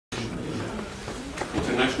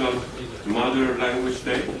International Mother Language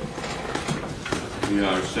Day. We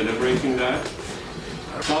are celebrating that.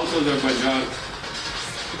 South Azerbaijan,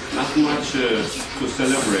 not much to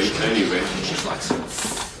celebrate anyway,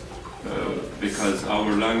 because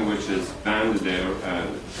our language is banned there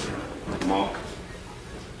and mocked,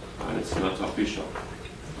 and it's not official.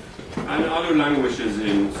 And other languages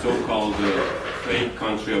in so-called fake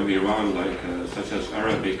country of Iran, like such as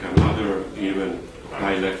Arabic and other even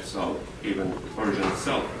dialects of even Persian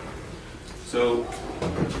itself. So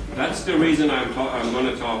that's the reason I'm going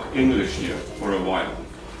to talk English here for a while,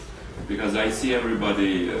 because I see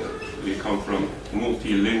everybody, we come from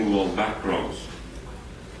multilingual backgrounds.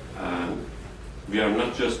 And we are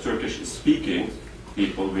not just Turkish-speaking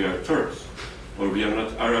people, we are Turks. Or we are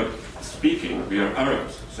not Arab-speaking, we are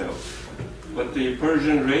Arabs. So, but the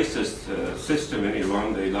Persian racist system in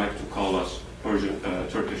Iran, they like to call us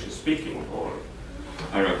Turkish-speaking or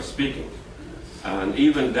Arab-speaking. And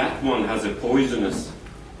even that one has a poisonous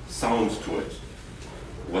sound to it,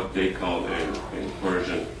 what they call in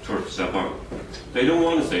Persian Turk Zaban. They don't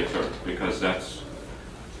want to say Turk because that's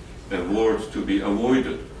a word to be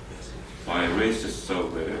avoided by racists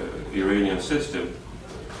of the Iranian system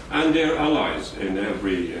and their allies in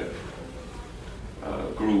every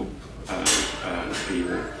group and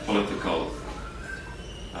even political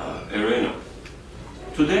arena.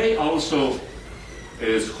 Today also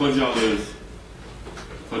is Khojaly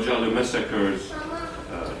massacre's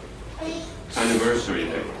anniversary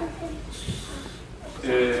day.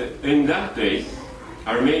 In that day,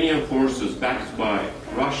 Armenian forces backed by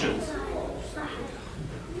Russians,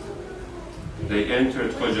 they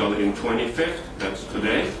entered Khojaly in 25th, that's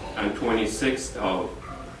today, and 26th of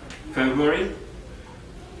February.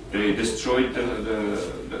 They destroyed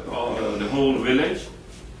the whole village.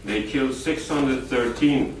 They killed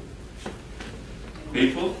 613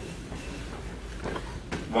 people,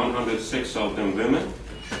 106 of them women,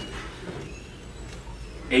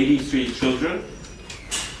 83 children,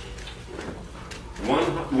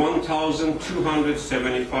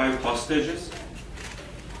 1,275 hostages,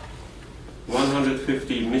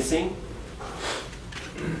 150 missing,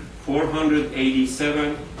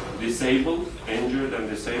 487 disabled, injured and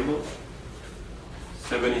disabled,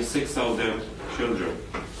 76 of them children.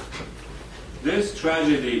 This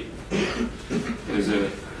tragedy is a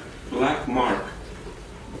black mark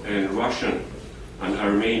in Russian and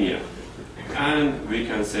Armenian, and we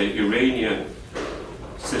can say Iranian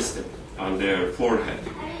system on their forehead.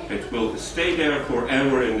 It will stay there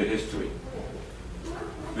forever in the history.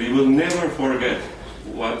 We will never forget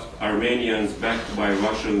what Armenians backed by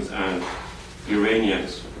Russians and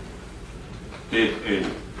Iranians did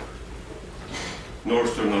in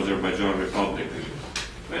Northern Azerbaijan Republic.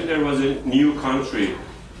 When there was a new country,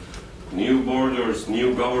 new borders,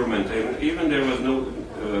 new government, even there was no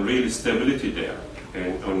real stability there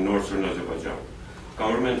on Northern Azerbaijan.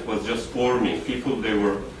 Government was just forming. People, they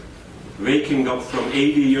were waking up from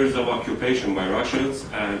 80 years of occupation by Russians,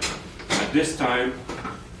 and at this time,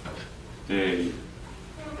 they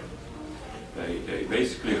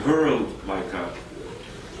basically hurled like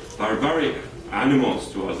barbaric animals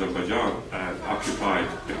to Azerbaijan and occupied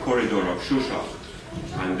the corridor of Shusha,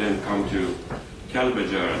 and then come to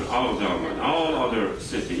Kelbejar and Ağdam and all other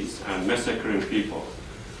cities and massacring people,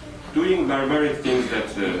 doing barbaric things that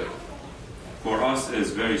for us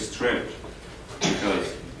is very strange,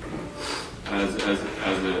 because as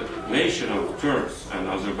a nation of Turks and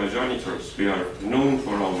Azerbaijani Turks, we are known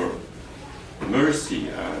for our mercy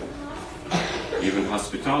and even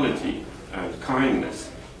hospitality and kindness.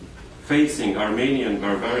 Facing Armenian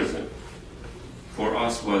barbarism for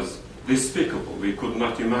us was despicable. We could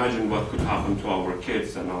not imagine what could happen to our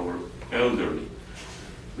kids and our elderly.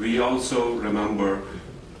 We also remember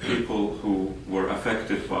people who were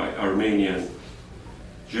affected by Armenian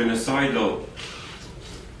genocidal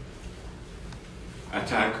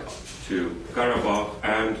attack to Karabakh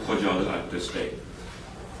and Khojaly at this day.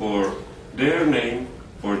 For their name,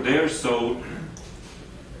 for their soul,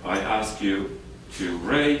 I ask you to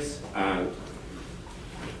raise and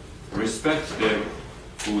respect them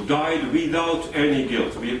who died without any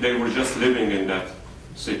guilt. They were just living in that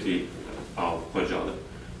city of Khojaly.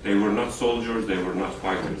 They were not soldiers, they were not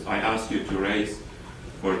fighters. I ask you to raise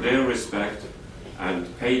for their respect and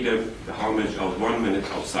pay them the homage of 1 minute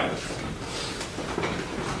of silence.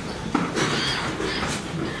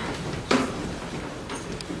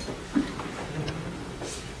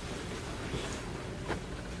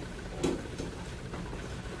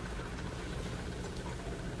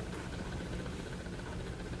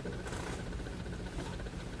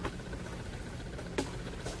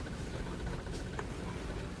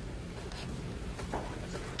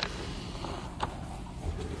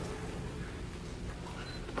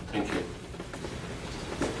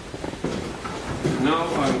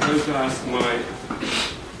 want to ask my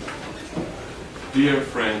dear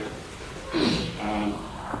friend,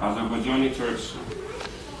 Azerbaijani Turks'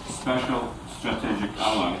 special strategic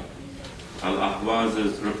ally,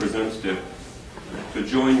 Al-Ahwaz's representative, to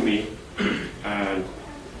join me and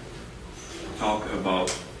talk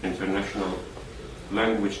about International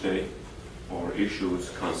Language Day or issues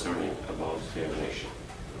concerning about their nation.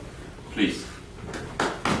 Please.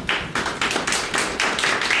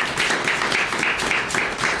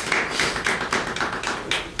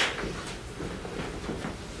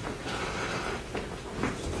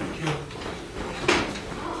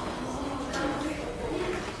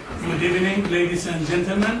 Good evening, ladies and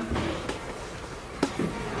gentlemen.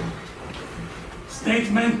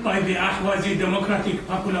 Statement by the Ahwazi Democratic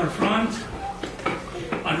Popular Front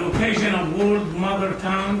on occasion of World Mother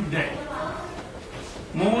Tongue Day.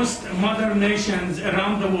 Most modern nations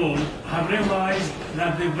around the world have realized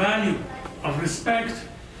that the value of respect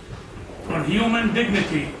for human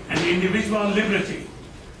dignity and individual liberty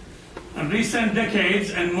in recent decades,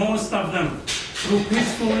 and most of them through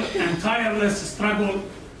peaceful and tireless struggle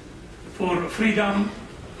for freedom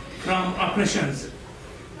from oppressions,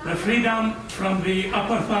 the freedom from the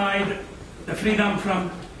apartheid, the freedom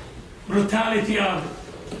from brutality of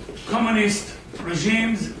communist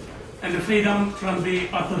regimes, and the freedom from the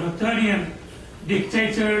authoritarian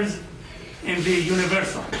dictators in the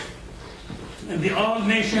universal. And the all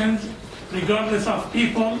nations, regardless of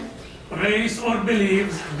people, race, or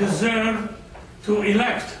beliefs, deserve to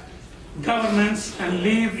elect governments and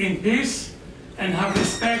live in peace and have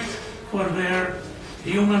respect for their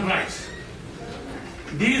human rights.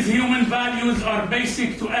 These human values are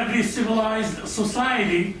basic to every civilized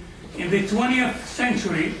society in the 20th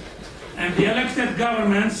century, and the elected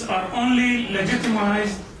governments are only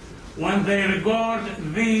legitimized when they regard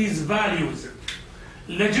these values.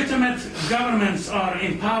 Legitimate governments are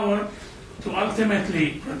in power to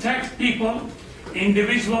ultimately protect people,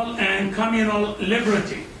 individual and communal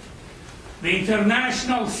liberty. The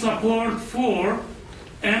international support for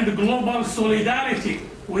and global solidarity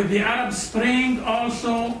with the Arab Spring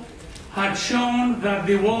also had shown that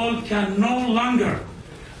the world can no longer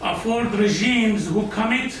afford regimes who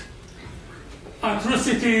commit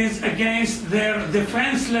atrocities against their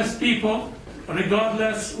defenseless people,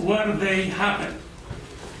 regardless where they happen.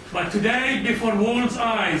 But today, before world's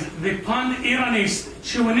eyes, the pan-Iranist,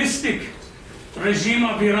 chauvinistic regime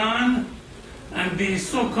of Iran and the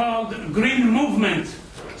so-called Green Movement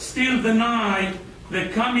still deny the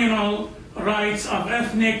communal rights of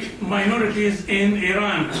ethnic minorities in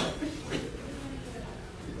Iran.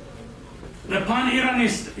 The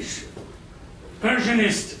pan-Iranist,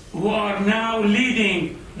 Persianists who are now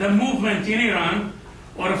leading the movement in Iran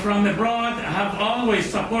or from abroad have always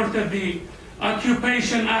supported the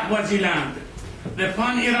occupation Ahwazi land. The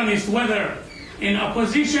pan-Iranists, whether in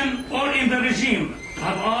opposition or in the regime,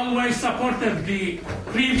 have always supported the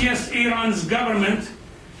previous Iran's government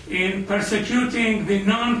in persecuting the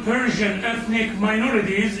non-Persian ethnic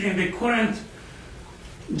minorities in the current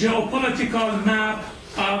geopolitical map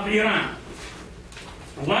of Iran.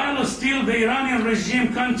 While still the Iranian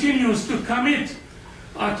regime continues to commit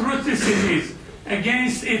atrocities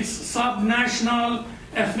against its subnational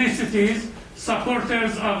ethnicities,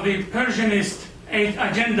 supporters of the Persianist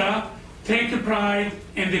agenda take pride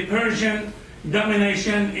in the Persian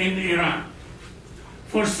domination in Iran.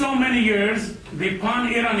 For so many years, the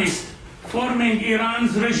pan-Iranists forming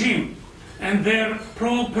Iran's regime and their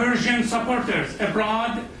pro-Persian supporters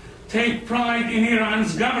abroad take pride in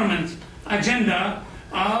Iran's government agenda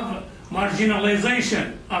of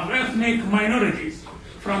marginalization of ethnic minorities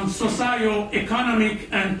from socio-economic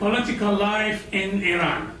and political life in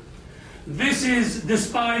Iran. This is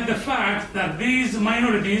despite the fact that these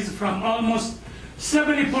minorities, from almost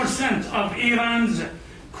 70% of Iran's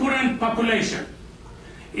current population,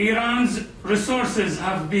 Iran's resources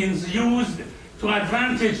have been used to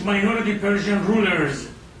advantage minority Persian rulers.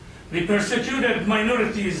 The persecuted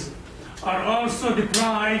minorities are also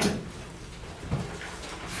deprived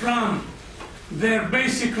from their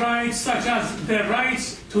basic rights, such as their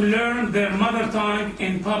rights to learn their mother tongue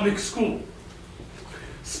in public school.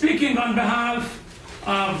 Speaking on behalf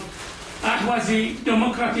of Ahwazi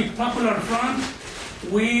Democratic Popular Front,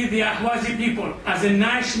 we, the Ahwazi people, as a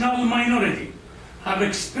national minority, have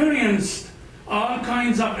experienced all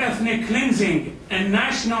kinds of ethnic cleansing and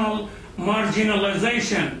national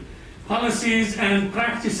marginalization policies and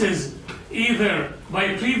practices, either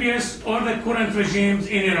by previous or the current regimes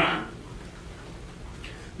in Iran.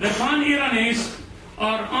 The pan-Iranists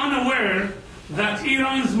are unaware that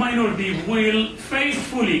Iran's minority will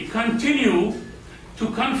faithfully continue to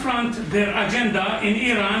confront their agenda in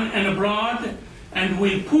Iran and abroad, and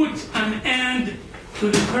will put an end to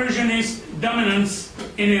the Persianist dominance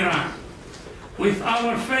in Iran. With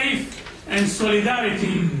our faith and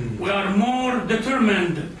solidarity, we are more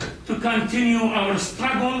determined to continue our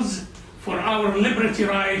struggles for our liberty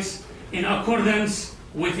rights in accordance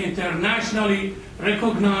with internationally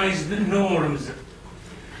recognized norms.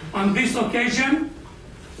 On this occasion,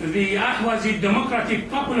 the Ahwazi Democratic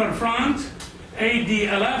Popular Front,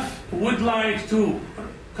 ADLF, would like to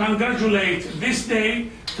congratulate this day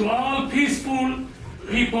to all peaceful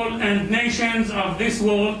people and nations of this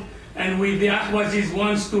world, and we, the Ahwazis,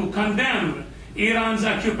 wants to condemn Iran's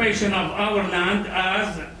occupation of our land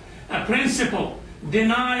as a principle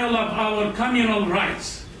denial of our communal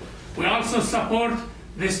rights. We also support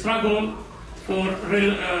the struggle for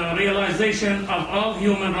realization of all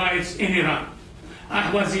human rights in Iran.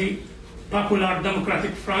 Ahwazi Popular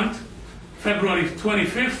Democratic Front, February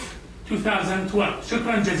 25th, 2012.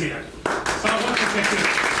 Shukran jazilan.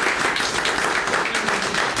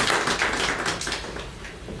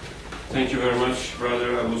 Thank you very much,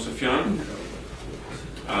 Brother Abu Sufyan.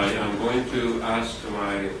 I am going to ask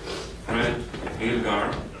my friend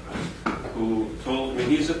Ilgar, who told me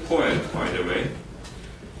he's a poet, by the way.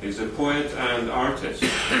 He's a poet and artist.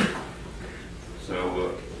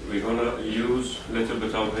 So we're going to use a little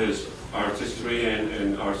bit of his artistry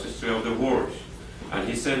and artistry of the words. And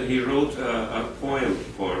he said he wrote a poem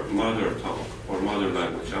for mother tongue, or mother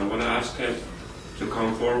language. I'm going to ask him to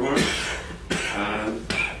come forward. And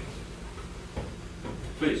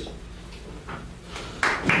please.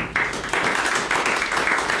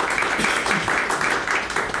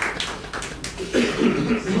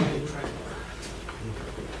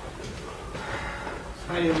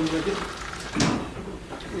 Hi everybody.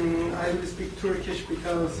 I will speak Turkish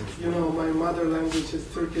because, you know, my mother language is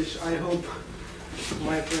Turkish. I hope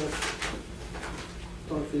my friends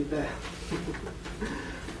don't feel bad.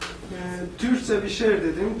 Türkçe bir şiir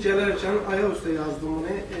dedim. Celerken Ayavuz'da yazdım onu.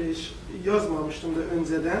 Yazmamıştım da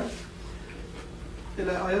önceden.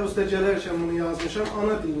 Elə Ayavuz'da celerken bunu yazmışam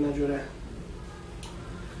ana diline göre.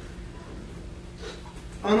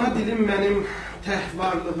 Ana dilim benim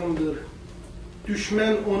təhvarlığımdır.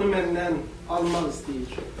 Düşmən onu məndən almaq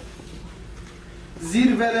istəyir.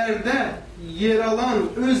 Zirvələrdə yer alan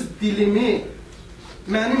öz dilimi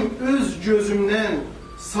mənim öz gözümdən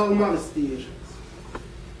salmaq istəyir.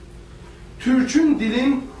 Türkün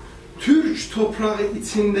dilin Türk toprağı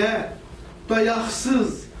içində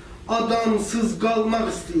dayaqsız, adamsız qalmaq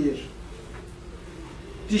istəyir.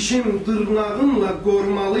 Dişim dırnağımla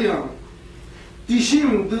qormalıyam.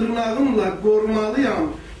 Dişim dırnağımla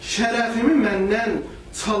qormalıyam. Şərəfimi məndən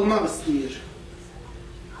çalmaq istəyir.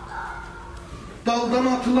 Daldan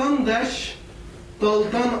atılan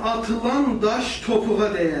daş topuğa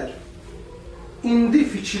dəyər. İndi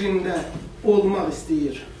fikrində olmaq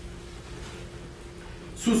istəyir.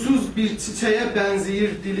 Susuz bir çiçəyə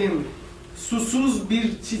bənzəyir dilim. Susuz bir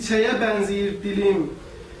çiçəyə bənzəyir dilim.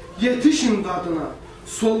 Yetişin dadına,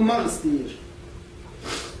 solmaq istəyir.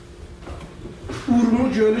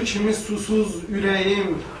 Urmu gölü kimi susuz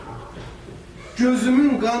ürəyim,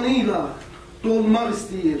 gözümün qanıyla dolmaq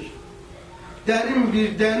istəyir. Dərin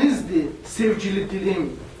bir dənizdir sevgili dilim,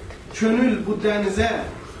 könül bu dənizə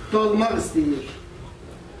dalmaq istəyir.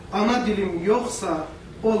 Ana dilim yoxsa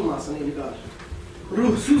olmasın İlqar,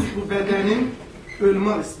 ruhsuz bu bədənim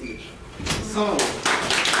ölmək istəyir. Sağ olun.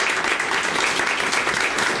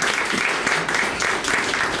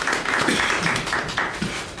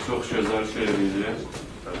 Çok güzel şiirinizi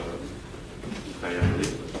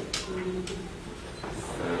beğendik.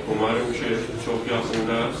 Umarım ki çok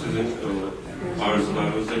yakında sizin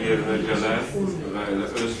arzularınız da yerine gelir ve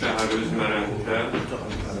öz şehir, öz mərəndə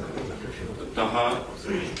daha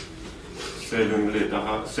sevimli,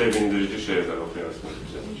 daha sevindirici şeyler okuyarsınız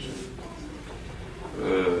bize.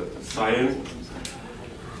 Sayın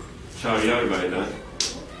Çaryar Bey'den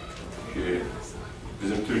ki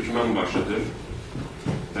bizim Türkmen başıdır.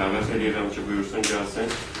 Dəvət edirəm ki, buyursun gəlsin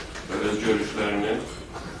və öz görüşlərini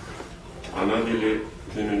Anadili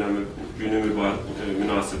günü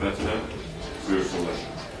münasibətinə buyursunlar.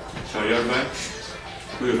 Çaryar bəy,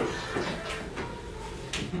 buyurun.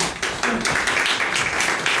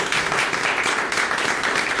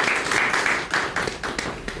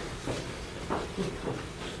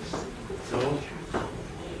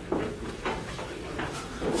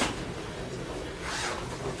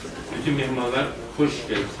 Bütün mehmanlar hoş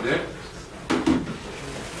geldiler.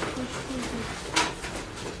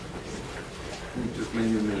 Türkmen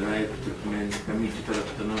Yürümeler, Türkmen Kamiti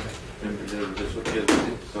tarafından ömürlerinde çok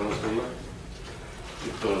geldiniz. Sağ olsunlar.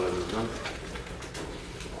 İftarlarınızdan.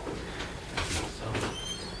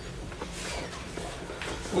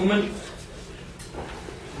 Umuman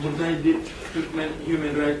buradaydı Türkmen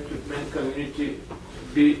Human Rights Türkmen Community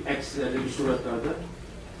bir eksilerde bir suratlarda.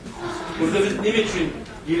 Burada biz ne için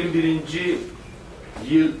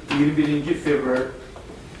 21. Februar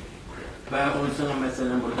ve ondan sonra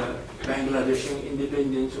mesela burada Bangladeş'in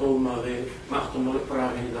independence olmağı, mahkumluk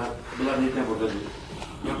pravında bunlar neden burada değil?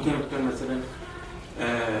 Yaptırıklar mesela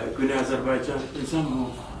Günü Azerbaycan İnsan bu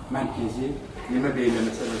merkezi nime beyle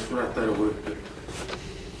mesela suratları koyuptur.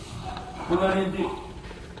 Bunlar şimdi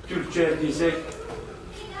Türkçe diysek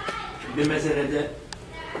bir meselede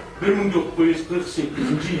 1948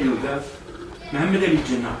 yılda Mehmet Ali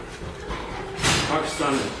Jinnah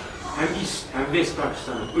Pakistan'ın hem East hem West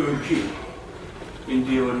Pakistan'ın önkü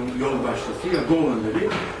India'nın yol başlısı ya Golanları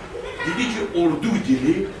dedi ki ordu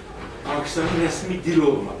dili Pakistan'ın resmi dili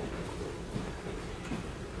olmalı.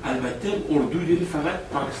 Elbette ordu dili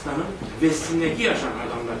fakat Pakistan'ın West'indeki yaşayan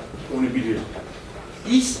adamlar onu bilir.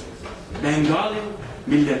 East Bengali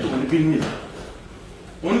milleti onu bilmiyor.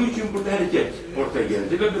 Onun için burada hareket ortaya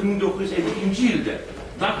geldi ve 1952. yılda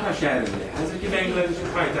Dhaka şehrinde, hazırki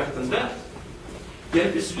Bangladeş'in payitahtında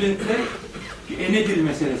gelip studentler Anadili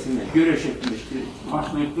meselesinde görev çekmişti,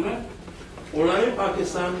 başlayıptılar. Onları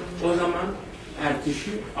Pakistan o zaman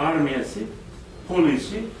ertişi, armiyası,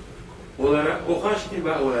 polisi olarak o kaçtı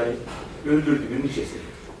ve onları öldürdü günün içerisinde.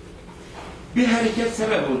 Bir hareket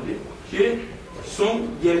sebep oldu ki son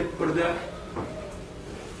gelip burada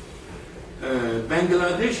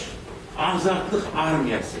Bangladeş azatlık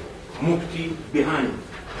armiyası Mukti Bihani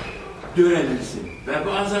dönebilsin ve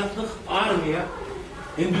bu azatlık armiya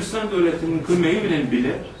Hindistan devletinin kömeği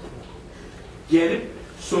bile gelip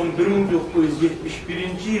son 1971.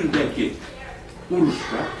 yıldaki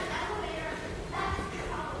uruşta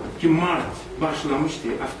ki Mart başlamıştı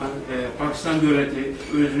Pakistan devleti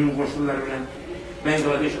özünün koşullarıyla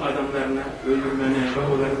Bangladeş adamlarına öldürmene ve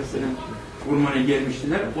onları mesela vurmaya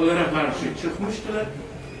gelmiştiler. Onlara karşı çıkmıştılar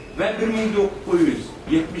ve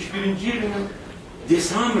 1971. yılının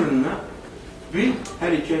Desambr'ına bir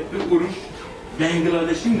hareket, bir uruş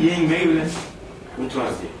Bangladeş'in yenmeyle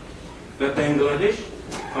utandı. Ve Bangladeş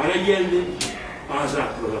para geldi,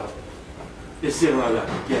 azatlığa, esirala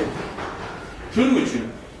geldi. Şunun için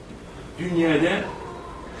dünyada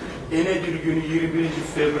Anadili günü 21.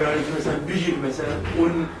 Februar mesela bir yıl mesela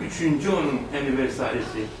 13. onun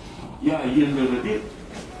aniversarisi ya yıllığı değil,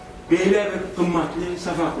 böyle bir kımmatlı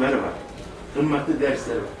safakları var, kımmatlı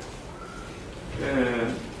dersleri var.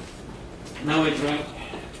 Now I try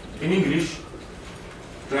in English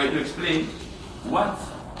try to explain what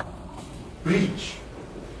breach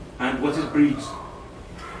and what is breach.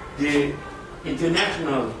 The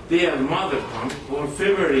International Day of Mother Tongue on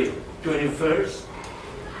February 21st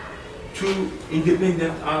to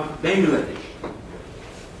independence of Bangladesh.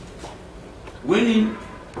 When in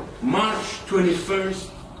March 21st,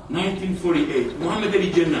 1948, Muhammad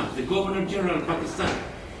Ali Jinnah, the Governor General of Pakistan,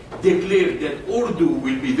 declared that Urdu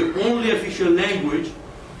will be the only official language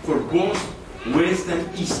for both West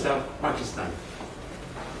and East of Pakistan.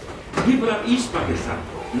 People of East Pakistan,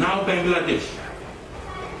 now Bangladesh,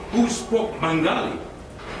 who spoke Bengali,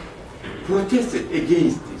 protested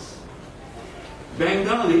against this.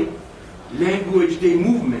 Bengali Language Day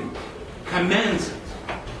movement commenced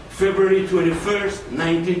February 21st,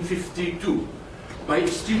 1952, by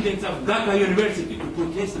students of Dhaka University to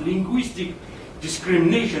protest linguistic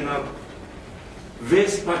discrimination of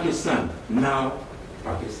West Pakistan, now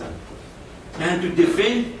Pakistan, and to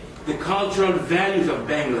defend the cultural values of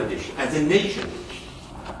Bangladesh as a nation.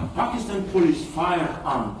 Pakistan police fired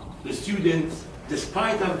on the students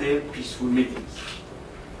despite of their peaceful meetings.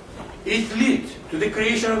 It led to the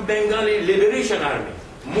creation of Bengali Liberation Army,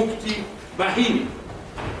 Mukti Bahini,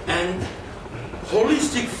 and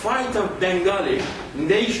holistic fight of Bengali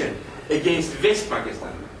nation against West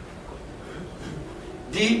Pakistan.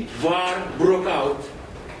 The war broke out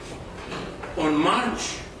on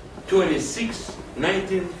March 26,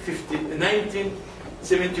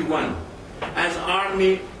 1971, as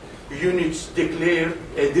army units declared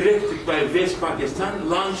a directive by West Pakistan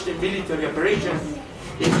launched a military operation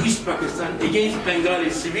in East Pakistan against Bengali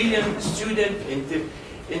civilian, student,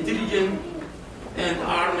 intelligent, and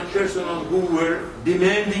armed personnel who were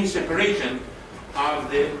demanding separation of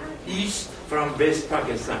the East from West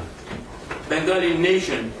Pakistan. Bengali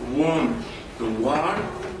nation won the war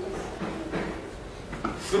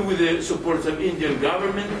through the support of Indian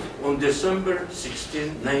government on December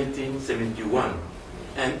 16, 1971,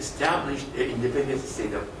 and established an independent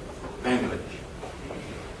state of Bangladesh.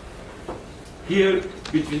 Here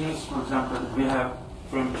between us, for example, we have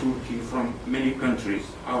from Turkey, from many countries,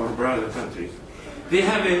 our brother countries. They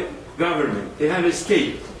have a government, they have a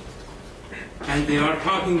state, and they are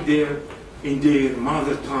talking there in their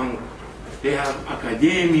mother tongue. They have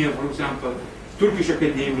academia, for example, Turkish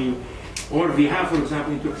Academy, or we have, for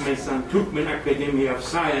example, in Turkmenistan, Turkmen Academy of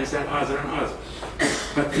Science and other and others.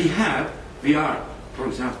 But we are, for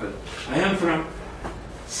example, I am from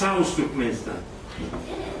South Turkmenistan.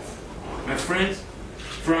 My friends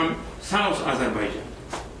from South Azerbaijan.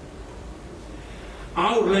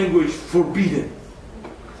 Our language forbidden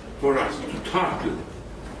for us to talk to them.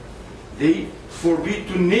 They forbid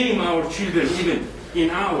to name our children even in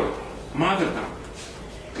our mother tongue.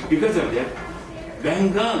 Because of that,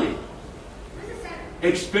 Bengali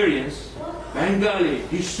experience, Bengali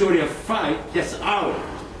history of fight, that's our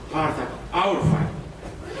part of our fight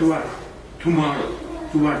toward tomorrow,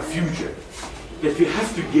 toward future. That we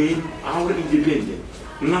have to gain our independence,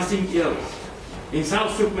 nothing else. In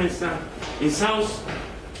South Turkmenistan, in South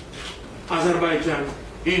Azerbaijan,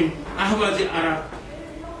 in Ahwazi Arab,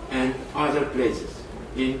 and other places,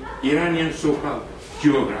 in Iranian so-called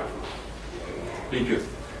geography. Thank you.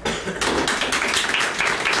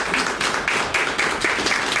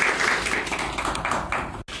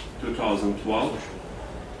 2012,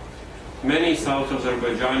 many South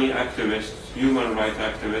Azerbaijani activists, human rights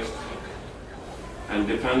activists, and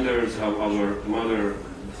defenders of our mother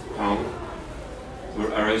tongue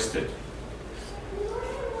were arrested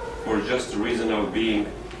for just the reason of being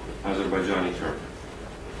Azerbaijani Turk.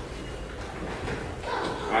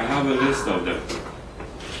 I have a list of them.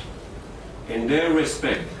 In their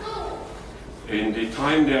respect, in the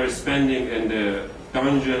time they are spending in the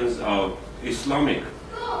dungeons of Islamic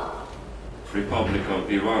Republic of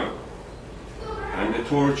Iran, and the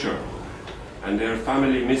torture, and their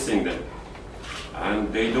family missing them,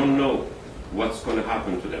 and they don't know what's going to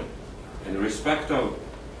happen to them. In respect of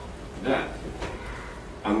that,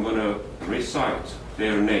 I'm going to recite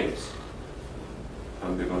their names,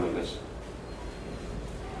 and we're going to listen.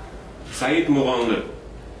 Said Muğanlı,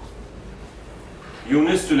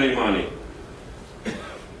 Yunus Süleymani,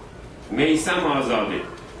 Meysem Azadi,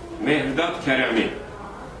 Mehrdad Keremi,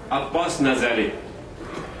 Abbas Nazari,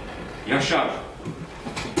 Yaşar,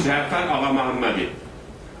 Cafer Ağa Muhammedi,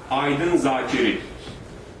 Aydın Zakiri,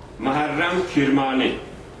 Muharrem Kirmani,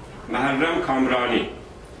 Muharrem Kamrani,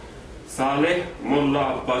 Saleh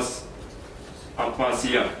Molla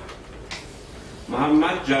Abbasiya,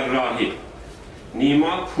 Muhammed Cerrahi,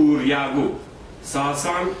 Nima Puryagu,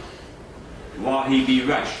 Sasan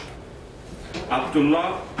Vahidiveş,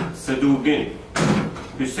 Abdullah Sadugin,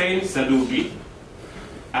 Hüseyin Sadugi,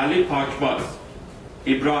 Ali Pakbaz,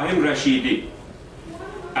 İbrahim Reşidi,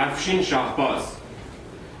 Afşin Şahbaz,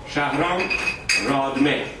 Şahram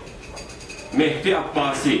Radmeh, Mehdi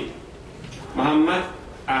Abbasi, Muhammed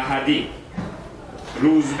Ahadi,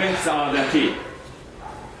 Ruzbeh Saadeti,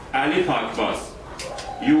 Ali Pakbaz,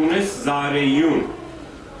 Yunus Zareyun,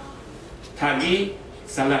 Tagi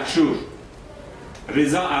Salahşur,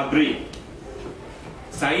 Rıza Abri,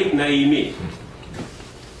 Said Naimi,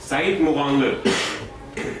 Said Muğanlı,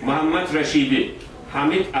 Muhammed Reşidi,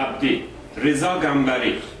 Hamid Abdi, Rıza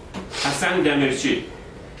Gambari, Hasan Demirci,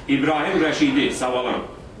 İbrahim Reşidi Savalan,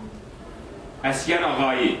 Əskər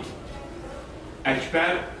Ağayi,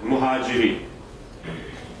 Əkbər Muhaciri,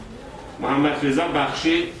 Muhammed Rıza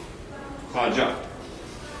Bəxşi Xaca,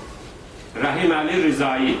 Rahim Ali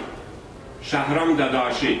Rızai, Şəhram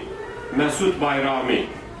Dadaşi, Məsud Bayrami,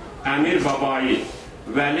 Əmir Babayi,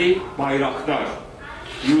 Vəli Bayraktar,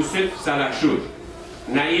 Yusuf Sələşur,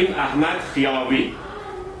 Nəim Əhməd Xiyabi,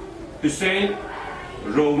 Hüseyin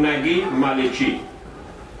Rovnəqi Maliki,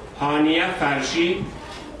 Haniyə Fərşi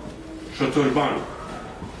Şoturban,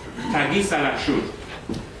 Təqi Sələşur,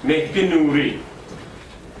 Mehdi Nuri,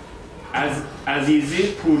 Əzizi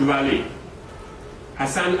Purvəli,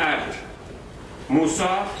 Həsən Ərd,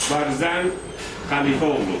 Musa Barzən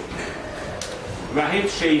Xəlifəoğlu, Vəhid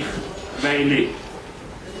Şeyx Bəyli,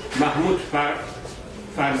 Mahmud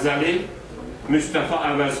Fərzəli, Müstəfa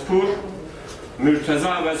Əvəzpur,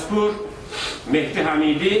 Mürtəza Əvəzpur, Mehdi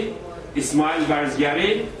Hamidi, İsmail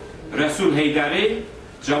Bərzgəri, Rəsul Heydəri,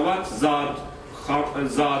 Cavad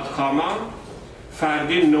Zadxama,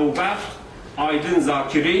 Fərdin Novbəxt, Aydın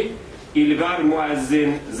Zakiri, İlqar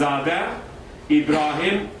Müəzzinzadə,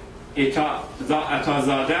 İbrahim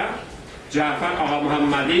Ətazadə, Cəfər Ağa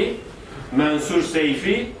Muhammedi, Mənsur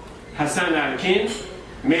Seyfi, Həsən Ərkin,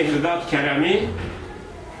 Mehrdad Kərəmi,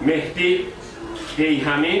 Mehdi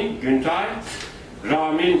Deyhəmin Güntay,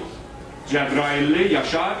 Ramin Cəbrailli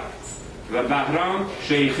Yaşar və Bəhram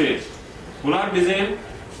Şeyxi. Bunlar bizim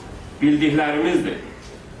bildiklərimizdir.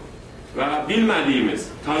 Və bilmədiyimiz,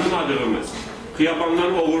 tanımadığımız,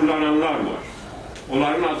 xiyabandan uğurlananlar var.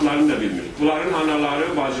 Onların adlarını da bilmirik. Bunların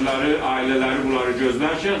anaları, bacıları, aileleri bunları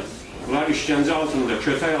gözlerken bunlar işkence altında,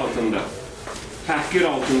 kötək altında, təhqir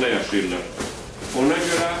altında yaşayırlar. Ona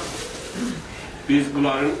göre biz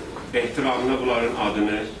bunların ehtiramına bunların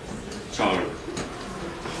adını çağırırıq.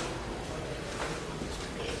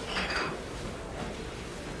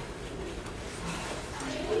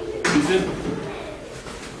 Bizim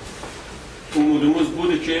umudumuz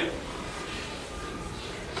budur ki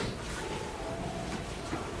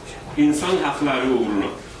insan hakları uğruna,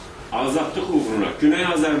 azadlıq uğruna, Güney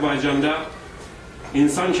Azərbaycanda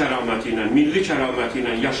insan kəraməti ilə, milli kəraməti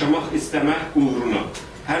ilə yaşamaq istəmək uğruna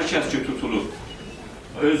hər kəs ki tutulub,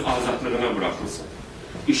 öz azadlığına bırakılsın.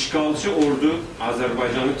 İşgalçı ordu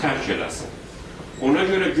Azərbaycanı tərk eləsin. Ona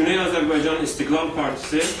görə Güney Azərbaycan İstiqlal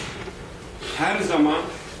Partisi hər zaman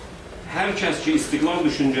hər kəs ki istiqlal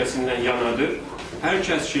düşüncəsindən yanadır, hər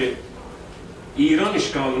kəs ki İran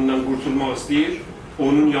işgalından qurtulmaq istəyir,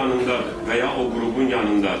 onun yanındadır veya o grubun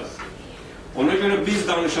yanındadır. Ona göre biz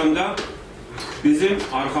danışanda bizim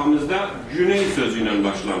arkamızda Güney sözüyle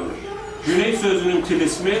başlanır. Güney sözünün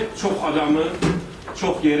tilismi çok adamı,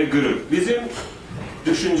 çok yeri kırır. Bizim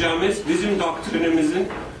düşüncemiz, bizim doktrinimizin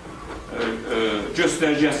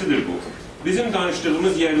göstergesidir bu. Bizim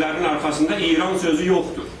danıştığımız yerlerin arkasında İran sözü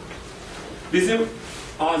yoktur. Bizim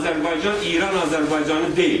Azerbaycan, İran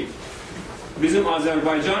Azerbaycanı değil. Bizim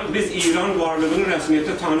Azerbaycan, biz İran varlığını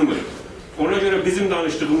resmiyete tanımırıq. Ona göre bizim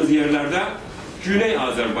danıştığımız yerlerde Güney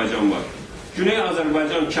Azerbaycan var. Güney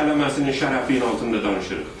Azerbaycan kelimesinin şərəfinin altında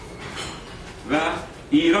danışırıq. Ve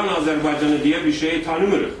İran Azerbaycanı diye bir şeyi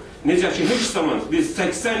tanımırıq. Necə ki, hiç zaman biz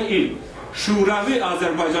 80 il Şuravi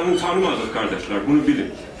Azerbaycan'ı tanımadık kardeşler, bunu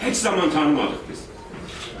bilin. Hiç zaman tanımadık biz.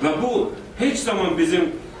 Ve bu hiç zaman bizim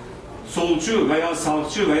solcu veya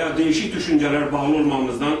sağçı veya değişik düşünceler bağlı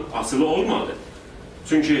olmamızdan asılı olmadı.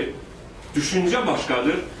 Çünkü düşünce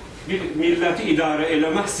başkadır, bir milleti idare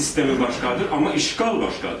eləmək sistemi başkadır ama işgal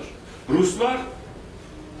başkadır. Ruslar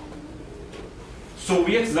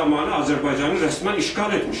Sovyet zamanı Azerbaycan'ı resmen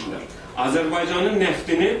işgal etmişler. Azerbaycan'ın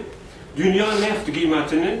neftini, dünya neft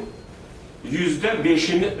kıymetinin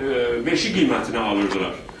 %5'i kıymetine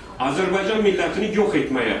alırdılar. Azerbaycan milletini yok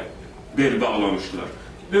etmeye bel bağlamışlar.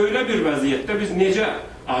 Böyle bir vəziyyətdə biz necə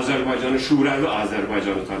Azerbaycan'ı, Şuravi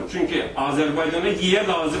Azerbaycan'ı tanıyırıq? Çünkü Azerbaycan'a yiye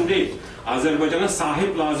lazım değil, Azerbaycan'a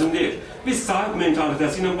sahip lazım değil. Biz sahip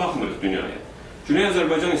mentalitəsiyle baxmırıq dünyaya. Güney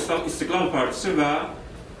Azerbaycan İstiqlal Partisi ve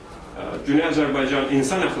Güney Azerbaycan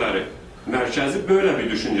İnsan Hakları Merkezi böyle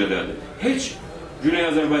bir düşüncədədir. Hiç Güney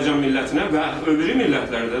Azerbaycan milletine ve öbürü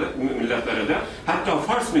milletlere de, hatta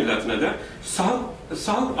Fars milletine de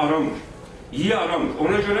sahip aramır, iyi aramır.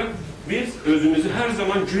 Ona göre biz özümüzü her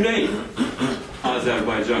zaman Güney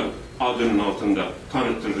Azerbaycan adının altında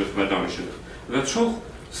tanıtırıq ve danışırıq. Ve çok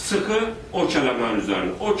sıkı o kelimenin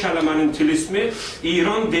üzerine, o kelimenin tilismi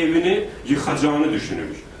İran devini yıkacağını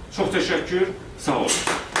düşünürük. Çok teşekkür, sağ olun.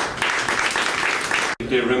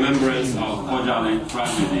 The remembrance of Ocalek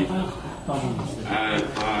tragedy, and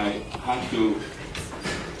I had to,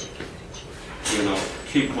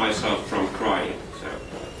 keep myself from crying.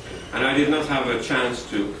 And I did not have a chance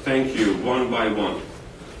to thank you one by one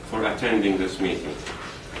for attending this meeting.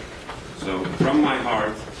 So from my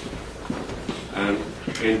heart, and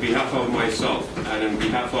in behalf of myself, and in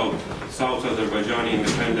behalf of South Azerbaijani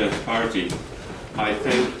Independence Party, I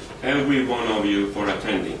thank every one of you for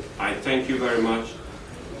attending. I thank you very much.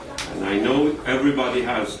 And I know everybody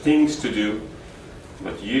has things to do,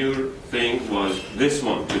 but your thing was this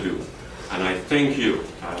one to do. And I thank you,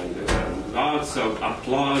 and lots of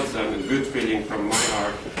applause and good feeling from my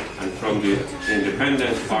heart and from the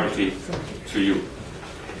Independence Party to you.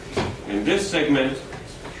 In this segment,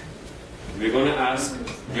 we're going to ask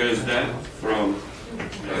Gözde from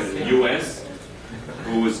US,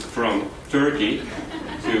 who is from Turkey,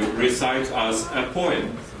 to recite us a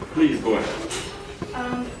poem. Please go ahead.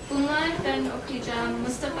 Bunlar ben okuyacağım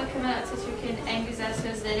Mustafa Kemal Atatürk'ün en güzel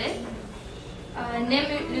sözleri. Ne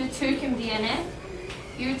mutlu Türk'üm diyene,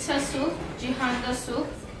 yurtta sulh, cihanda sulh.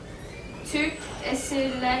 Türk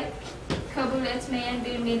esirler kabul etmeyen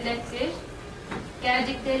bir millettir.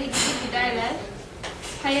 Geldikleri gibi giderler.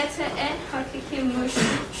 Hayata en hakiki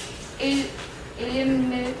mürşid,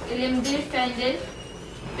 ilimdir, fendir.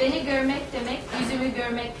 Beni görmek demek, yüzümü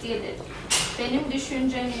görmek değildir. Benim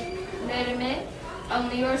düşüncelerimi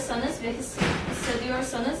anlıyorsanız ve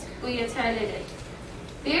hissediyorsanız bu yeterlidir.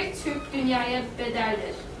 Bir Türk dünyaya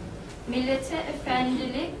bedeldir. Millete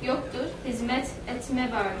efendilik yoktur, hizmet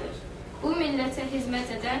etme vardır. Bu millete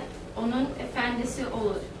hizmet eden onun efendisi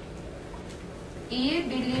olur. İyi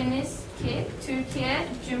biliniz ki Türkiye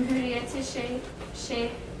Cumhuriyeti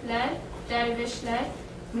şeyhler dervişler,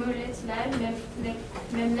 mürritler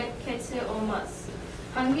memleketi olmaz.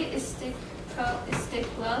 Hangi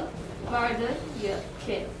istiklal vardır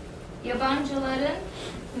ki? Yabancıların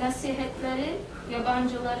nasihatleri,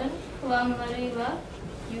 yabancıların planlarıyla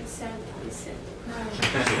yükseltilsin.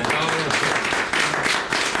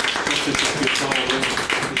 Sağ olun.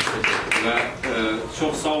 Ve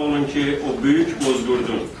çok sağ olun ki o büyük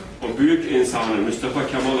bozgurdun, o büyük insanı Mustafa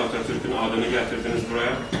Kemal Atatürk'ün adını getirdiniz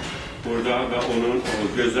buraya. Burada ve onun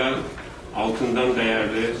o güzel, altından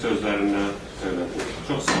değerli sözlerinden söylediniz.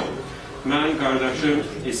 Çok sağ olun. Ben kardeşim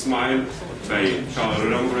İsmail Bey'i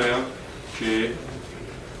çağırırım buraya ki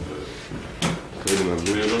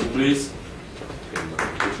buyurun please.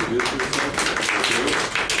 Introduce yourself.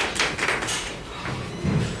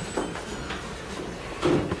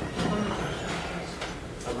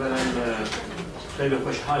 اولا خیلی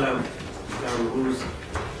خوشحالم که امروز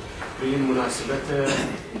به این مناسبت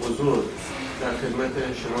بزرگ در خدمت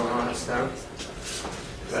شما هستم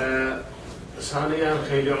و ثانیا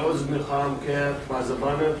خیلی عذر میخوام که با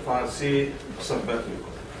زبان فارسی صحبت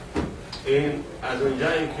میکنم. این از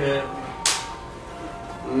اونجایی که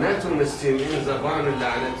نتونستیم این زبان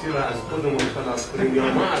لعنتی را از خودمون خلاص کنیم یا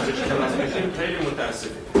ما ازش خلاص بشیم خیلی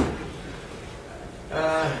متاسفیم.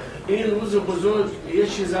 این روز بزرگ یه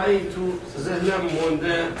چیزایی تو ذهنم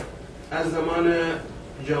مونده از زمان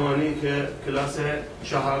جوانی که کلاس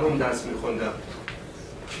 4 درس میخوندم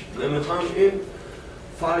و میخوام این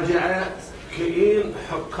فاجعه که این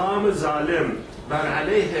حکام ظالم بر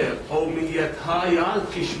علیه قومیت‌ها یا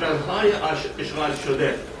کشورهای اشغال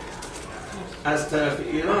شده از طرف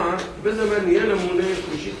ایران بذار من یه نمونه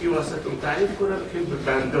کوچیکی واسهتون تعریف کنم که به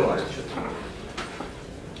بنده وارد شد.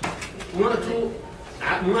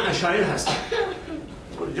 ما اشایر هستیم،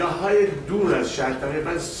 جاهای دور از شهر،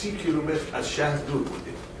 تقریبا 30 کیلومتر از شهر دور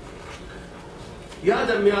بودیم.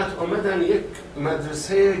 یادم میاد اومدن یک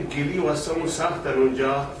مدرسه گلی واسمون ساختن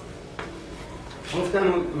اونجا، گفتن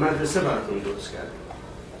اون مدرسه براتون درست کردیم.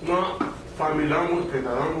 ما فامیلامون،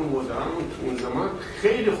 پدرامون، مادرامون اون زمان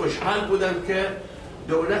خیلی خوشحال بودن که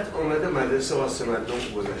دولت اومده مدرسه واسه مردم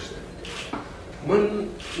گذاشته.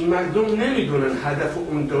 مردم نمیدونن هدف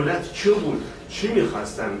اون دولت چه بود، چی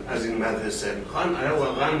میخواستن از این مدرسه. میخوان آیا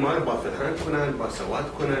واقعا ما رو با فرهنگ کنن، با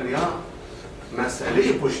سواد کنن یا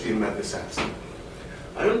مسئله پشت این مدرسه هست.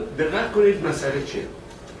 آیا دقت کنید مسئله چیه؟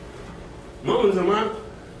 ما اون زمان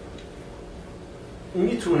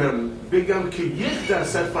میتونم بگم که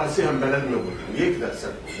 1% فارسی هم بلد نبودیم. 1%.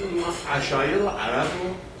 ما عشایر و عرب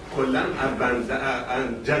و کلا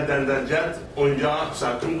جدن در جد اونجا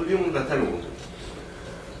ساکن بودیم، اون وطن بودیم.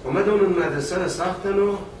 اومدن اون مدرسه رو ساختن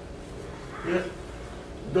و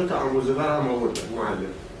 2 تا آموزگار هم آوردن، معلم.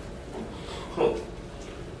 خب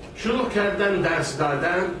شروع کردن درس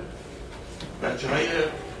دادن بچه های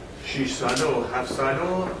 6 ساله و 7 ساله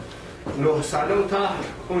و 9 ساله و تا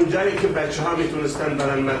اونجایی که بچه ها میتونستن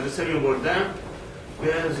برن مدرسه میبردن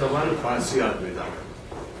به زبان فارسی یاد میدن.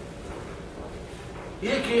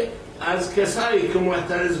 یکی از کسایی که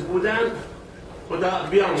معترض بودن، خدا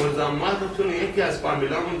بیامرزم ماتتون، یکی از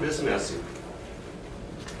فامیلامون به اسم یاسین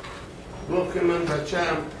گفت که من بچه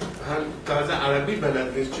هم تازه عربی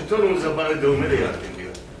بلد نیست، چطور اون زبان دومی رو یاد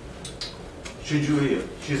بگیرم؟ چجوریه؟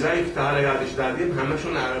 چیزایی که تا حالا یادش دادیم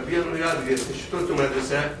همشون عربی رو یاد گرفته، چطور تو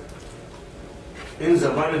مدرسه این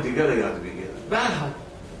زبان دیگر رو یاد بگیرم؟ برحال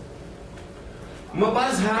ما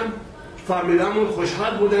باز هم فامیلامون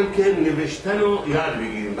خوشحال بودن که نوشتن رو یاد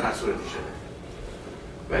بگیریم به هر صورتی شده.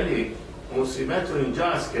 ولی مصیبت رو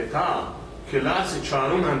اینجاست که تا کلاس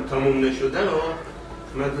 4 هم تموم نشده رو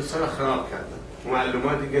مدرسه رو خراب کردن،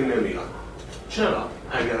 معلومات دیگه نمیاد. چرا؟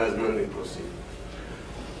 اگر از من میپرسید.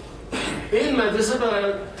 این مدرسه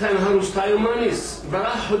برای تنها روستای ما نیست،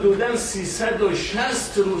 برای حدوداً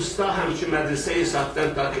 360 روستا همچین مدرسه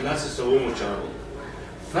ساختن تا کلاس 3 و 4.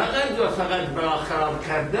 فقط و فقط برای خراب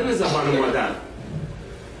کردن زبان مادر.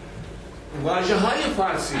 واژه های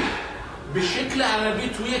فارسی به شکل عربی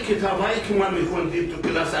توی کتابایی که ما میخوندیم تو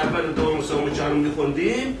کلاس اول و دوم و سوم و چهارم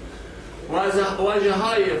میخوندیم، واژه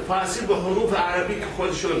های فارسی به حروف عربی که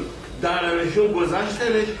خودشون دارنشون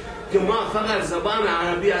گذاشتنش که ما فقط زبان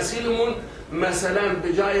عربی اصیلمون مثلا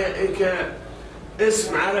به جای اینکه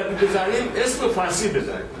اسم عربی بذاریم اسم فارسی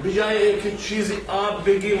بذاریم، به جای اینکه چیزی آب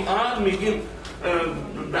بگیم آب میگیم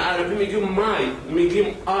به عربی میگیم مای،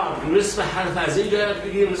 میگیم آب، نصف حرف از اینجا یاد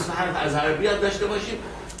بگیم نصف حرف از عربی یاد داشته باشیم،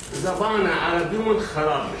 زبان عربیمون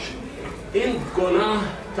خراب بشه. این گناه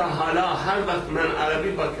تا حالا هر وقت من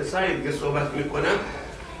عربی با کسایی دیگه صحبت میکنم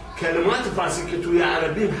کلمات فارسی که توی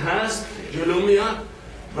عربی هست جلو میاد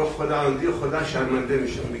و خداوندی خدا شرمنده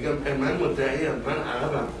میشم، میگم من مدعیم، من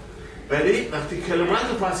عربم، ولی وقتی کلمات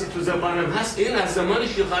فارسی تو زبانم هست این از زمان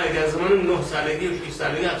شیخایی از زمان 9 سالگی و 6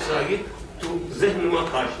 سالگی 7 سالگی تو ذهن ما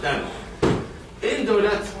کاشتن. این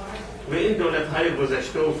دولت و این دولت‌های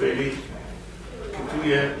گذشته و فعلی که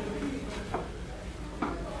توی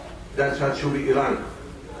در چارچوب ایران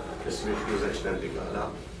اسمش گذاشتن دیگه، حالا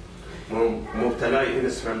ما مبتلای این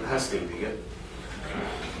اسم هستیم دیگه،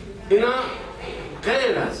 اینا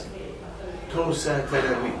غیر از توسعه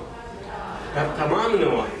طلبی در تمام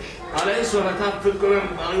نواحیش. حالا این صحبت ها فکر کنم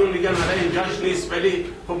آقایون میگن حالا اینجاش نیست، ولی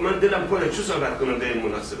خب من دلم پره چه صحبت کنم در این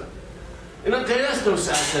مناسبت. اینا غیر از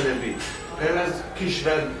توسعه طلبی، غیر از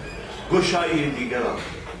کشور گشایی دیگران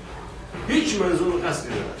هیچ منظور و قصدی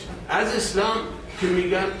نداشتن. از اسلام که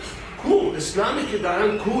میگن کو اسلامی که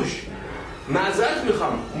دارن کوش، معذرت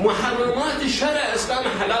میخوام، محرمات شرع اسلام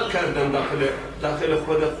حلال کردن داخل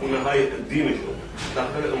خود خونه های دینشون،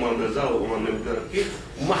 داخل امام رضا و امام نمیدونم که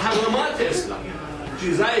محرمات اسلام،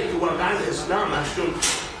 چیزایی که واقعا اسلام ازشون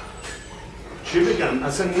چی بگم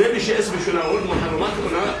اصلا نمیشه اسمشون آورد، محرمات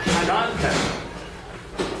اونا حلال کرد.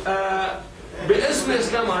 به اسم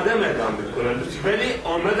اسلام آدم اعدام میکنن، ولی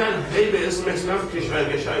آمدن هی به اسم اسلام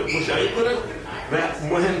کشورگشایی کنن و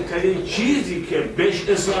مهمترین چیزی که بهش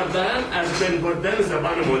اصرار دارن از بین بردن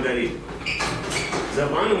زبان مادری.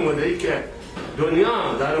 زبان مادری که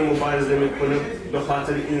دنیا داره مبارزه میکنه به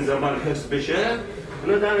خاطر این زبان حفظ بشه،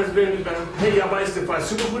 اونا دارن از بین میبرن. هی یا باید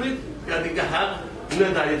فارسی بخونید یا دیگه حق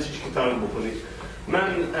ندارید هیچ کتابی بخونید.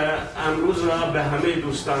 من امروز را به همه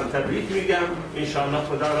دوستان تبریک میگم. انشاءالله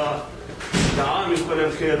خدا را دعا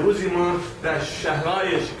میکنم که روزی ما در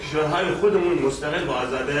کشورهای خودمون مستقل و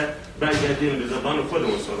آزاده برگردیم به زبان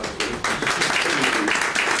خودمون صحبت کنیم.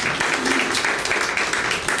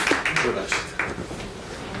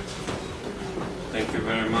 Thank you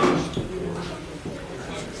very much.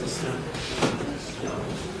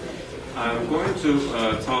 I'm going to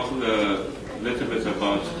talk a little bit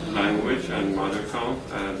about language and mother tongue,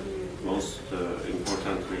 and most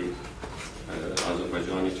importantly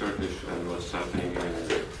Azerbaijani Turkish and what's happening in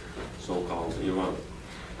so-called Iran.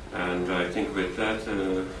 And I think with that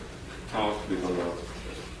talk we're going to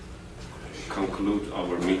conclude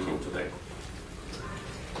our meeting today.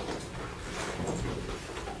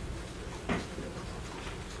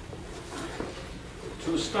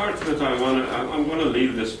 To start with, I'm going to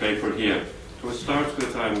leave this paper here. To start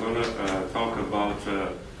with, I'm going to talk about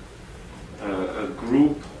a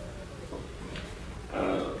group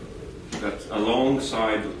that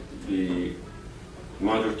alongside the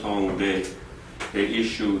Mother Tongue Day, they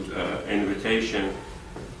issued invitation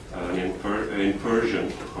in Persian,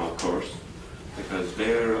 of course, because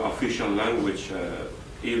their official language,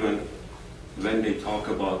 even when they talk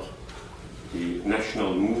about the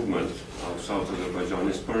national movement of South Azerbaijan,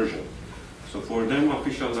 is Persian. So for them,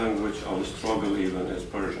 official language of the struggle even is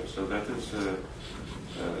Persian. So that is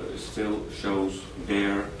still shows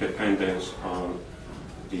their dependence on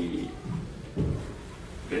the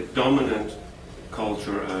dominant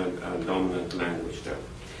culture and dominant language there.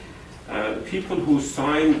 People who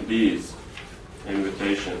signed these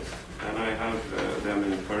invitations, and I have them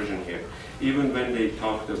in Persian here, even when they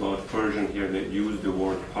talked about Persian here, they used the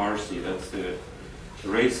word Parsi. That's the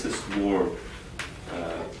racist word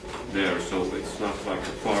there, so it's not like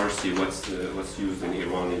a Parsi, what's used in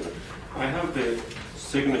Iran even. I have the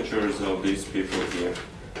signatures of these people here.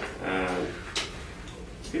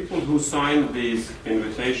 People who signed these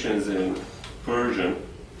invitations in Persian,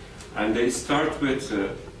 and they start with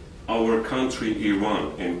our country Iran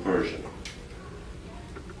in Persian.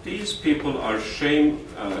 These people are shame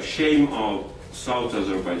of South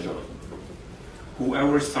Azerbaijan.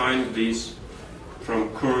 Whoever signed these from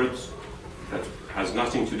Kurds, that has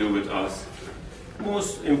nothing to do with us.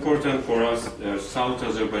 Most important for us, they're South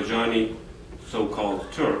Azerbaijani so-called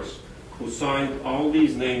Turks, who signed all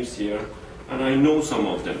these names here. And I know some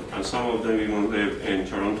of them, and some of them even live in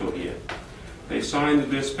Toronto here. They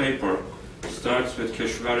signed this paper, starts with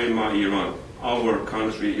Keshvari Ma Iran. Our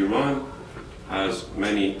country Iran has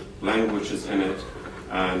many languages in it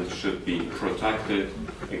and should be protected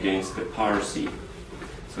against the Parsi.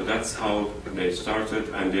 So that's how they started,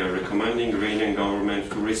 and they are recommending Iranian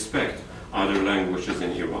government to respect other languages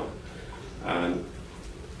in Iran. And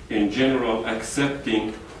in general, accepting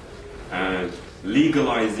and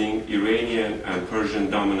legalizing Iranian and Persian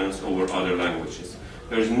dominance over other languages.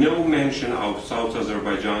 There's no mention of South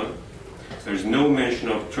Azerbaijan. There's no mention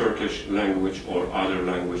of Turkish language or other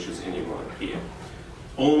languages in Iran here.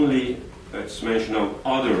 Only it's mention of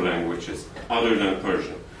other languages other than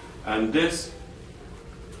Persian. And this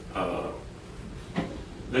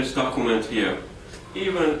document here,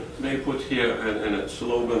 even they put here in a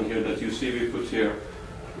slogan here that you see we put here,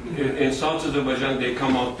 in South Azerbaijan, they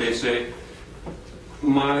come out, they say,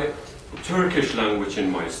 my Turkish language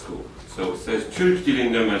in my school. So it says Türk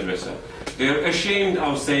dilinde medrese. They're ashamed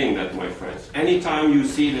of saying that, my friends. Anytime you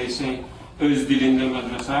see, they say öz dilinde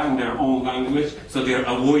medrese in their own language, so they're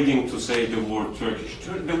avoiding to say the word Turkish.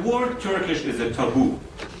 The word Turkish is a taboo.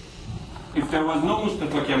 If there was no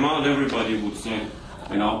Mustafa Kemal, everybody would say,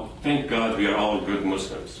 you know, thank God we are all good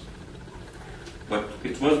Muslims. But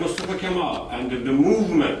it was Mustafa Kemal and the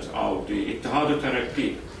movement of the Ittihad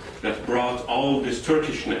al-Terakki that brought all this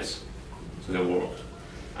Turkishness to the world.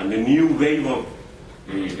 And the new wave of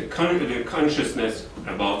the consciousness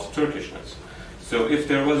about Turkishness. So if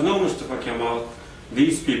there was no Mustafa Kemal,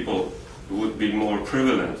 these people would be more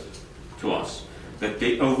prevalent to us, that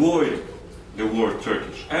they avoid the word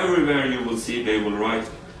Turkish. Everywhere you will see they will write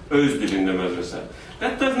öz dilinde medrese.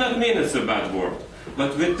 That does not mean it's a bad word,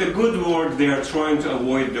 but with the good word they are trying to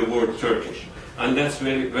avoid the word Turkish, and that's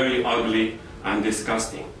very, very ugly and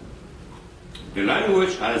disgusting. The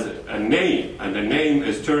language has a name, and the name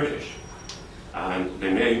is Turkish, and the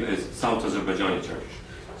name is South Azerbaijani Turkish.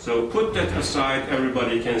 So put that aside,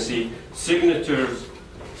 everybody can see signatories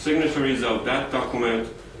of that document,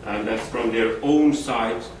 and that's from their own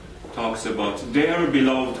site, talks about their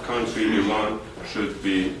beloved country, Iran, should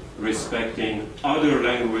be respecting other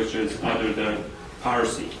languages other than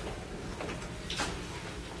Parsi.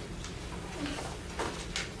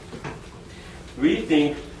 We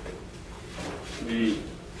think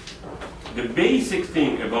the basic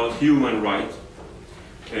thing about human rights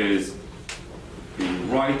is the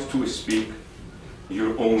right to speak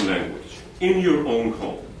your own language, in your own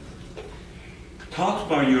home, taught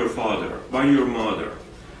by your father, by your mother,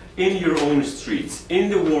 in your own streets, in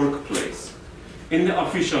the workplace, in the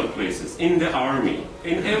official places, in the army,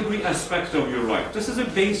 in every aspect of your life. This is a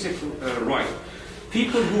basic right.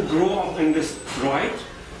 People who grow up in this right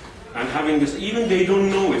and having this, even they don't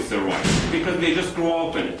know it's a right, because they just grow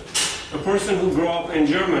up in it. A person who grew up in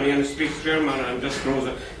Germany and speaks German and just grows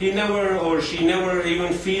up, he never or she never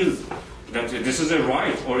even feels that this is a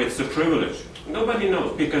right or it's a privilege. Nobody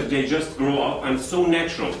knows, because they just grow up and it's so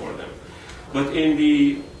natural for them. But in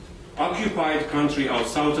the occupied country of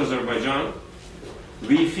South Azerbaijan,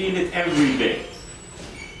 we feel it every day.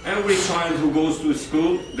 Every child who goes to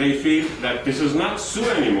school, they feel that this is not su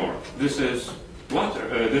anymore. This is water.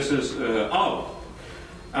 This is ab.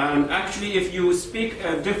 And actually, if you speak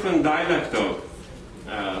a different dialect of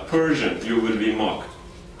Persian, you will be mocked.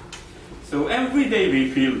 So every day we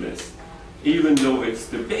feel this, even though it's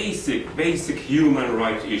the basic human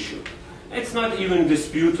right issue. It's not even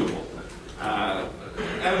disputable.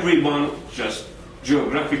 Everyone just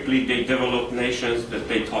geographically, they develop nations that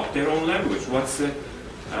they talk their own language. What's the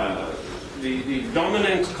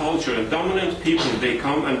dominant culture and dominant people, they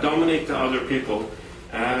come and dominate the other people,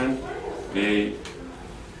 and they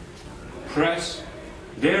press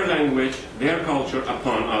their language, their culture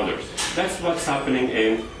upon others. That's what's happening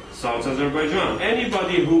in South Azerbaijan.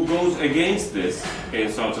 Anybody who goes against this in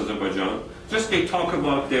South Azerbaijan, just they talk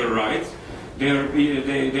about their rights, they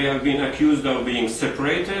have been accused of being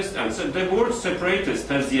separatist, and so the word separatist,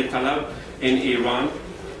 Taziyeh Talab, in Iran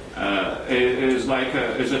is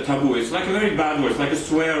a taboo. It's like a very bad word. It's like a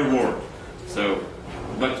swear word. So,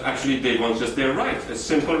 but actually they want just their right. A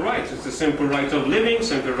simple right. It's a simple right of living,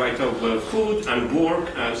 simple right of food and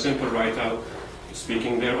work, and simple right of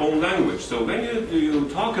speaking their own language. So when you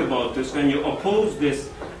talk about this, when you oppose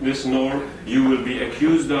this norm, you will be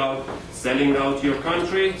accused of selling out your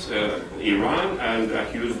country, Iran, and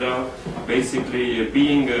accused of basically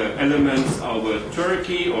being elements of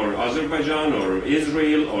Turkey or Azerbaijan or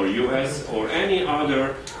Israel or US or any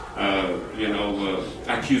other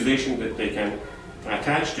accusation that they can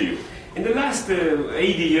attach to you. In the last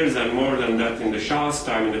 80 years and more than that, in the Shah's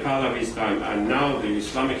time, in the Pahlavi's time, and now the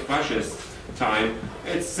Islamic fascist time,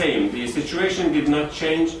 it's same. The situation did not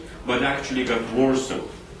change, but actually got worsened.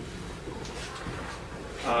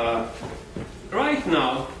 Right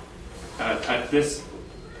now, at this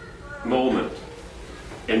moment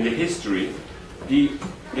in the history, the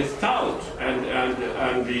thought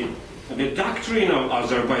and the doctrine of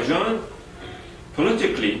Azerbaijan,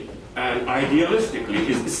 politically and idealistically,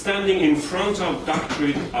 is standing in front of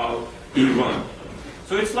doctrine of Iran.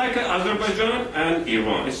 So it's like Azerbaijan and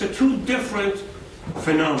Iran. It's a two different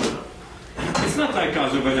phenomena. It's not like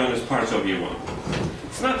Azerbaijan is part of Iran.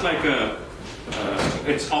 It's not like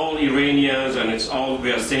it's all Iranians and it's all,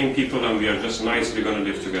 we are same people and we are just nicely going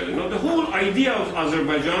to live together. No, the whole idea of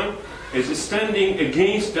Azerbaijan is standing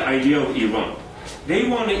against the idea of Iran. They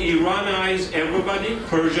want to Iranize everybody,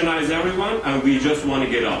 Persianize everyone, and we just want to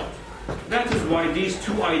get out. That is why these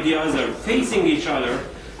two ideas are facing each other,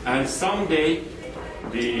 and someday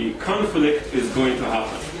the conflict is going to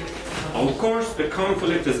happen. Of course, the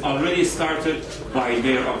conflict has already started by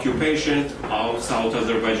their occupation of South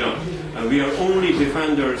Azerbaijan, and we are only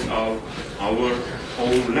defenders of our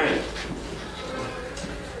own land.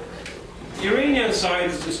 Iranian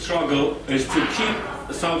side's struggle is to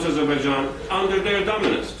keep South Azerbaijan under their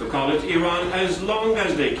dominance, to call it Iran as long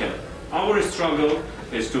as they can. Our struggle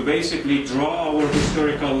is to basically draw our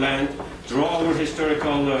historical land, draw our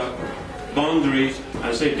historical boundaries,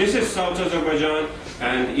 and say this is South Azerbaijan,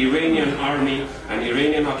 and Iranian army and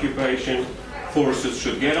Iranian occupation forces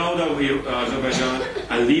should get out of Azerbaijan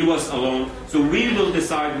and leave us alone. So we will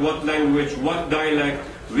decide what language, what dialect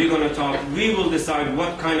we're going to talk. We will decide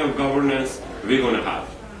what kind of governance we're going to have.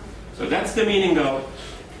 So that's the meaning of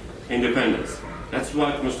independence. That's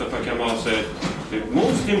what Mustafa Kemal said. The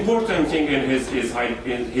most important thing in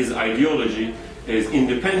his ideology is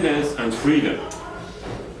independence and freedom.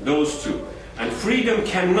 Those two. And freedom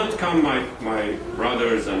cannot come, my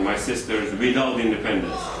brothers and my sisters, without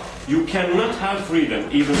independence. You cannot have freedom,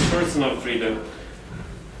 even personal freedom,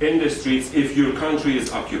 in the streets if your country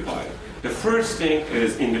is occupied. The first thing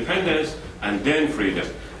is independence and then freedom.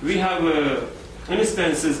 We have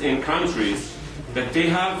instances in countries that they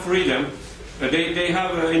have freedom, they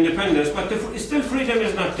have independence, but still freedom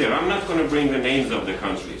is not there. I'm not going to bring the names of the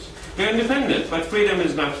countries. They're independent, but freedom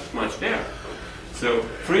is not much there. So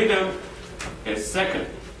freedom is second.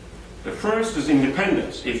 The first is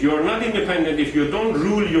independence. If you are not independent, if you don't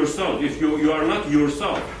rule yourself, if you are not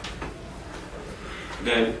yourself,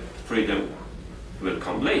 then freedom will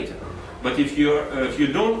come later. But if you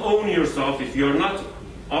don't own yourself, if you're not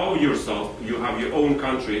of yourself, you have your own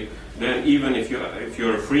country, then even if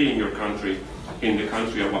you're free in your country, in the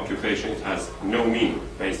country of occupation, it has no meaning,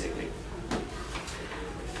 basically.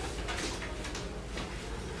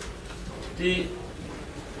 The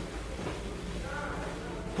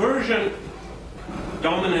Persian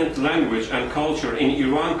dominant language and culture in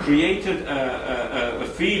Iran created a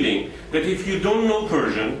feeling that if you don't know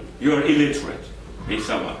Persian, you are illiterate.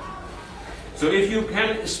 So if you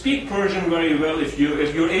can speak Persian very well, if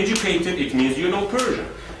you're educated, it means you know Persian.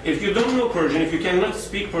 If you don't know Persian, if you cannot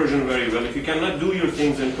speak Persian very well, if you cannot do your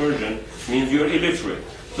things in Persian, it means you're illiterate.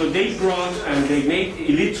 So they brought and they made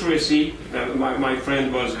illiteracy, my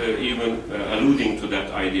friend was even alluding to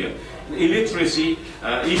that idea. Illiteracy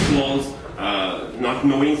equals not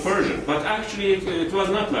knowing Persian. But actually it was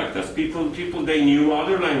not like that. People they knew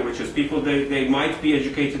other languages. People they might be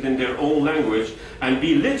educated in their own language and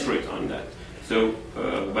be literate on that. So,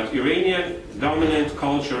 but Iranian dominant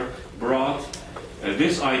culture brought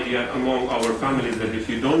this idea among our families that if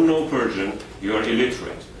you don't know Persian, you are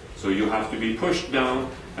illiterate. So you have to be pushed down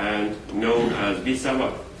and known as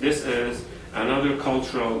Bisawat. This is another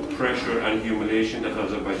cultural pressure and humiliation that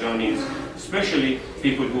Azerbaijanis, especially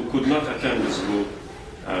people who could not attend the school,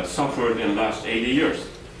 suffered in the last 80 years.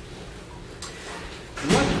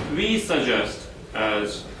 What we suggest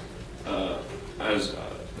as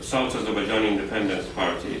South Azerbaijan Independence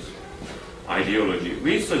Party's ideology,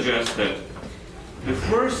 we suggest that the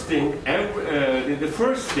first thing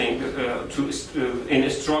in a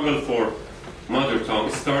struggle for mother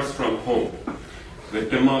tongue starts from home, with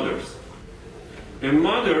the mothers. The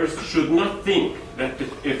mothers should not think that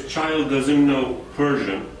if child doesn't know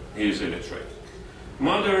Persian, he is illiterate.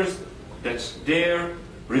 Mothers, that's their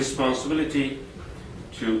responsibility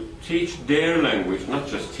to teach their language, not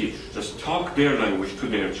just teach, just talk their language to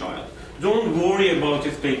their child. Don't worry about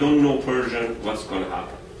if they don't know Persian, what's going to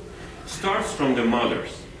happen. Starts from the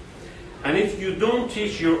mothers. And if you don't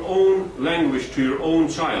teach your own language to your own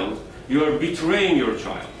child, you are betraying your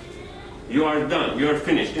child. You are done, you are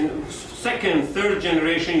finished. In second, third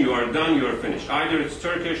generation, you are done, you are finished. Either it's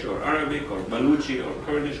Turkish or Arabic or Baluchi or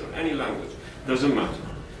Kurdish or any language, doesn't matter.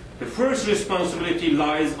 The first responsibility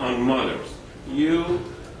lies on mothers. You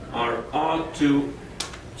ought to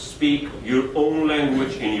speak your own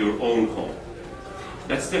language in your own home.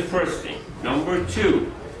 That's the first thing. Number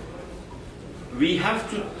two, we have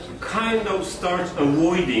to kind of start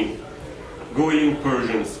avoiding going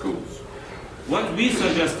Persian schools. What we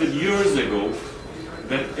suggested years ago,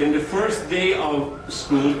 that in the first day of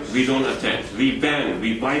school, we don't attend. We ban,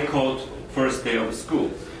 we boycott first day of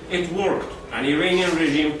school. It worked. An Iranian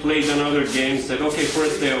regime played another game, said, okay,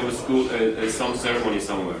 first day of school, some ceremony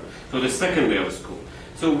somewhere. So the second day of school.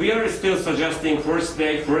 So we are still suggesting first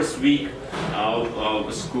day, first week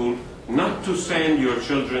of school, not to send your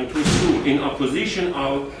children to school in opposition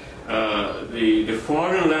of the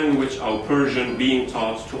foreign language of Persian being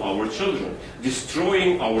taught to our children,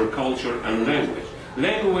 destroying our culture and language.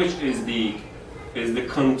 Language is the is the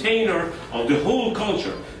container of the whole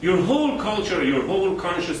culture. Your whole culture, your whole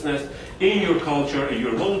consciousness in your culture,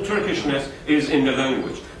 your whole Turkishness is in the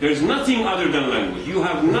language. There's nothing other than language. You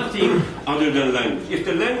have nothing other than language. If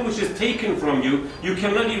the language is taken from you, you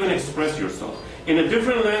cannot even express yourself. In a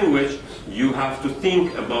different language, you have to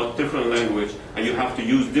think about different language, and you have to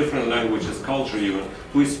use different languages, culture even,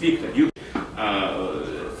 to speak that.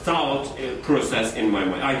 Thought process in my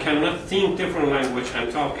mind. I cannot think different language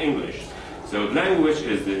and talk English. So language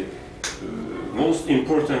is the most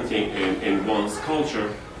important thing in one's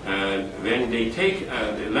culture. And when they take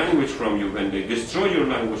the language from you, when they destroy your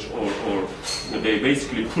language, or they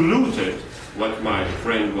basically pollute it, what my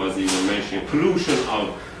friend was even mentioning, pollution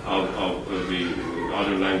of the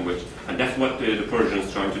other language, and that's what the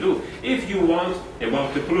Persians trying to do. If you want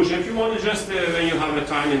about the pollution, if you want to just when you have a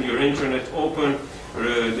time in your internet, open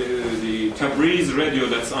the Tabriz radio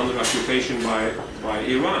that's under occupation by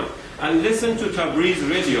Iran, and listen to Tabriz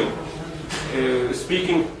radio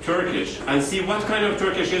speaking Turkish, and see what kind of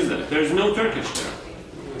Turkish is that. There's no Turkish there.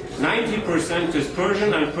 90% is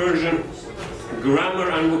Persian, and Persian grammar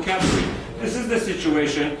and vocabulary. This is the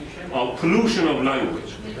situation of pollution of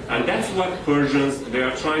language, and that's what Persians, they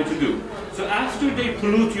are trying to do. So after they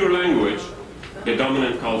pollute your language, the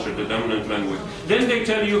dominant culture, the dominant language, then they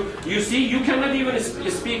tell you, you see, you cannot even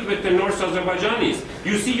speak with the North Azerbaijanis.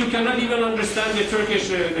 You see, you cannot even understand the Turkish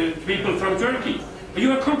people from Turkey.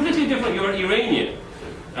 You are completely different. You are Iranian,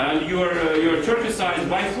 and you are Turkicized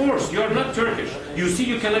by force. You are not Turkish. You see,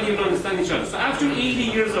 you cannot even understand each other. So after 80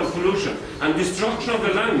 years of pollution and destruction of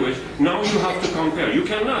the language, now you have to compare. You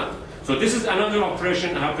cannot. So this is another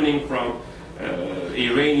oppression happening from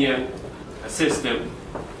Iranian system,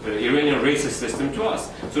 Iranian racist system to us.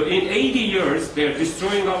 So in 80 years, they are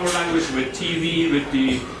destroying our language with TV, with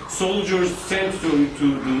the soldiers sent to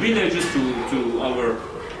the villages, to our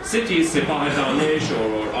cities, Sepah Danesh,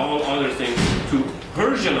 or all other things, to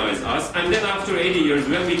Persianize us. And then after 80 years,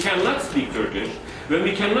 when we cannot speak Turkish, when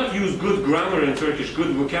we cannot use good grammar in Turkish,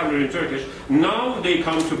 good vocabulary in Turkish, now they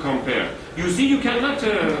come to compare. You see, you cannot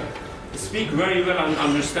speak very well and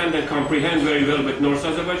understand and comprehend very well with North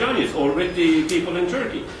Azerbaijanis or with the people in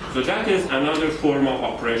Turkey. So that is another form of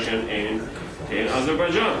oppression in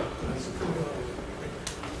Azerbaijan.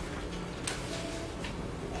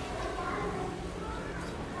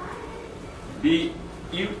 The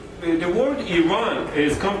word Iran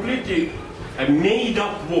is completely a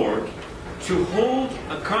made-up word to hold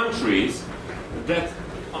countries that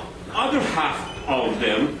other half of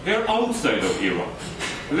them, they're outside of Iran.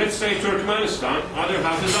 Let's say Turkmenistan, other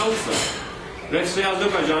half is outside. Let's say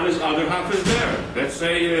Azerbaijan, other half is there. Let's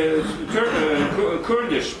say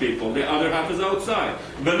Kurdish people, the other half is outside.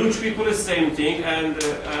 Baluch people is same thing, and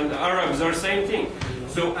Arabs are same thing.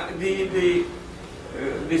 So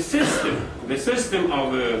the system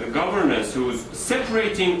of governance who's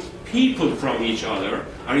separating people from each other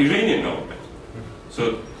are Iranian government.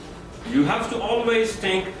 So you have to always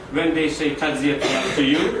think when they say tadziyat to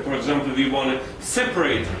you, for example, we want to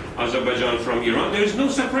separate Azerbaijan from Iran. There is no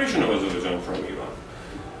separation of Azerbaijan from Iran.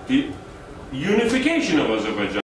 The unification of Azerbaijan